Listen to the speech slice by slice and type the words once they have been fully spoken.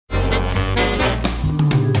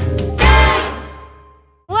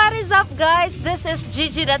up guys? This is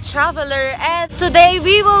Gigi the Traveler and today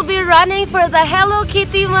we will be running for the Hello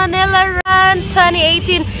Kitty Manila Run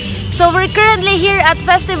 2018. So we're currently here at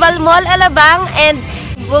Festival Mall Alabang and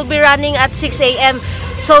we'll be running at 6 AM.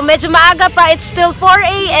 So medyo maaga pa, it's still 4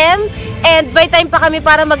 AM and by time pa kami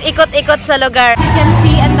para mag-ikot-ikot sa lugar. You can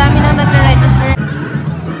see ang dami nang nag-register.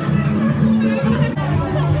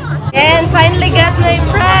 And finally got my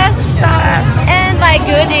press stop and my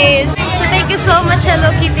goodies. So thank you so much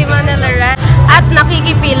Hello Kitty Manila Run. At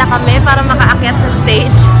nakikipila kami para makaakyat sa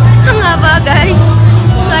stage. Ang haba guys.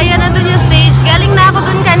 So ayan na dun yung stage. Galing na ako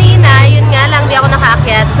dun kanina. Yun nga lang, di ako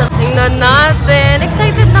nakaakyat. So tingnan natin.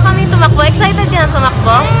 Excited na kami tumakbo. Excited ka na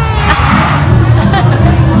tumakbo?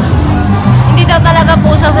 Hindi daw talaga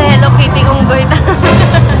pusa sa Hello Kitty unggoy.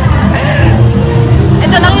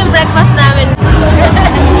 Ito lang yung breakfast namin.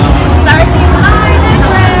 Starting our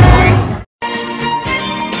lesson!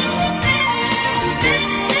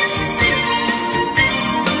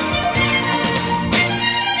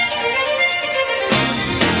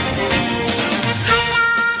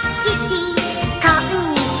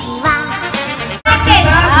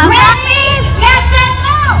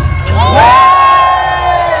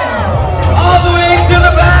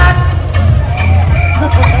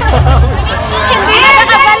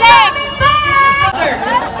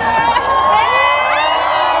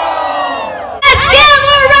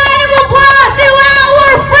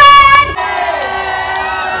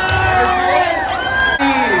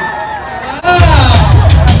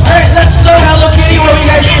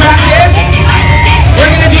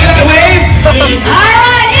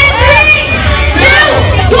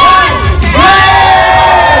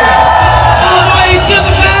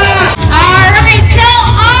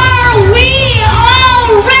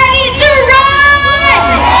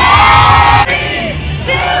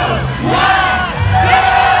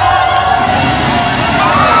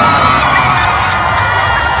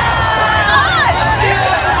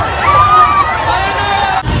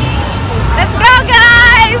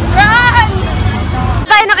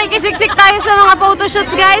 Nakikisiksik tayo sa mga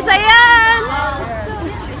photoshoots guys. Ayan!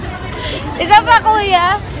 Isa pa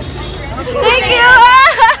kuya. Thank you!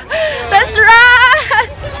 Let's run!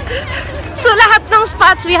 So lahat ng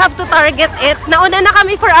spots, we have to target it. Nauna na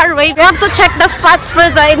kami for our way. We have to check the spots for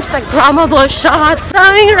the Instagrammable shots.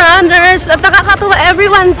 Saming runners. At nakakatuwa,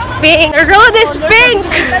 everyone's pink. The road is pink!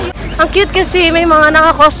 Ang cute kasi may mga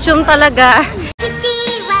naka-costume talaga.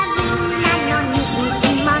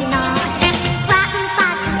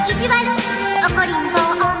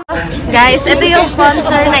 Guys, ito yung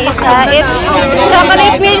sponsor na isa. It's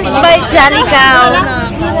Chocolate Milks by Jolly Cow.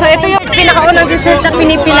 So, ito yung pinakaunang dessert na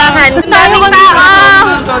pinipilahan. Daming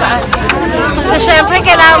tao! So, syempre,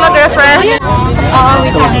 kailangan mag-refresh. Oo,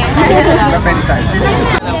 we can.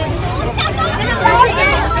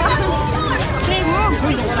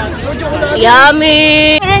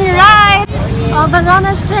 Yummy! Turn right! All the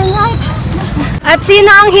runners turn right. At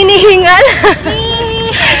sino ang hinihingal?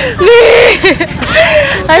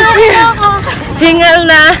 Hingal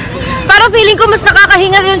na. Para feeling ko mas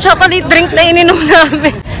nakakahingal yung chocolate drink na ininom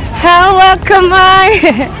namin. Hawak kamay.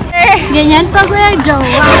 Ganyan pa kuya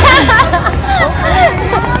jowa.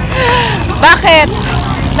 Bakit?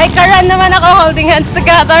 May karan naman ako holding hands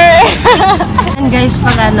together. And guys,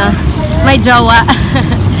 pag ano, may jowa.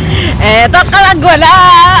 Eto kalag wala.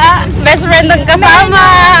 Best friend ang kasama.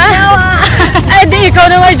 Ay di ikaw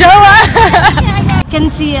na may jowa. Can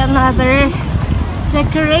see another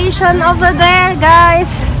decoration over there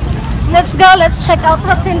guys. Let's go, let's check out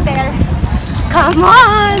what's in there. Come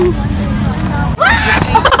on.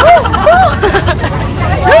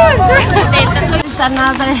 There's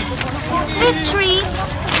another sweet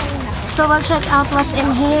treats, so we'll check out what's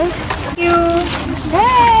in here.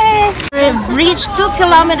 Hey, we've reached 2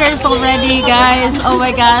 kilometers already guys. Oh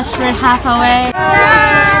my gosh, we're halfway.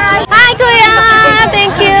 Hi kuya,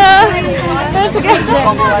 thank you. That's good.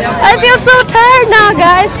 I feel so tired now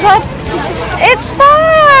guys, but it's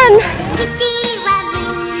fun.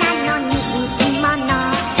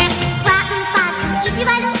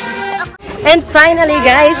 And finally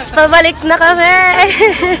guys, pabalik na kami.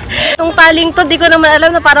 Itong taling to, di ko naman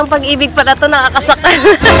alam na parang pag-ibig pala to nakakasakal.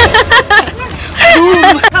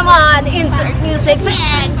 Come on, insert music. There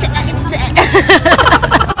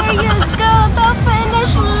you go, the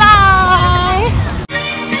finish line.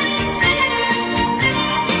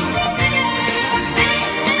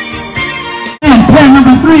 And pair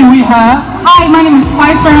number 3 we have, hi, my name is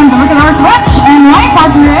Spicer, I'm the regular coach, and my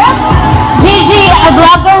partner is Gigi, a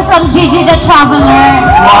vlogger from Gigi the Traveler.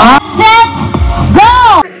 Set,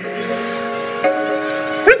 go!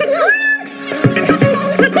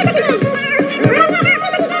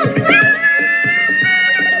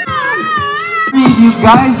 you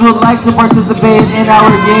guys would like to participate in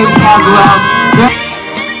our games as well.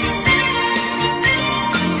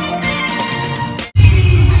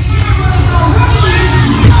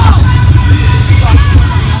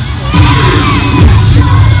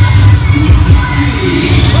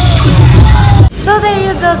 So there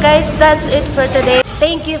you go guys, that's it for today.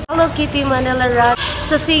 Thank you, Hello Kitty Manila Rock.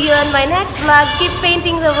 So see you on my next vlog. Keep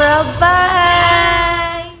painting the world. Bye!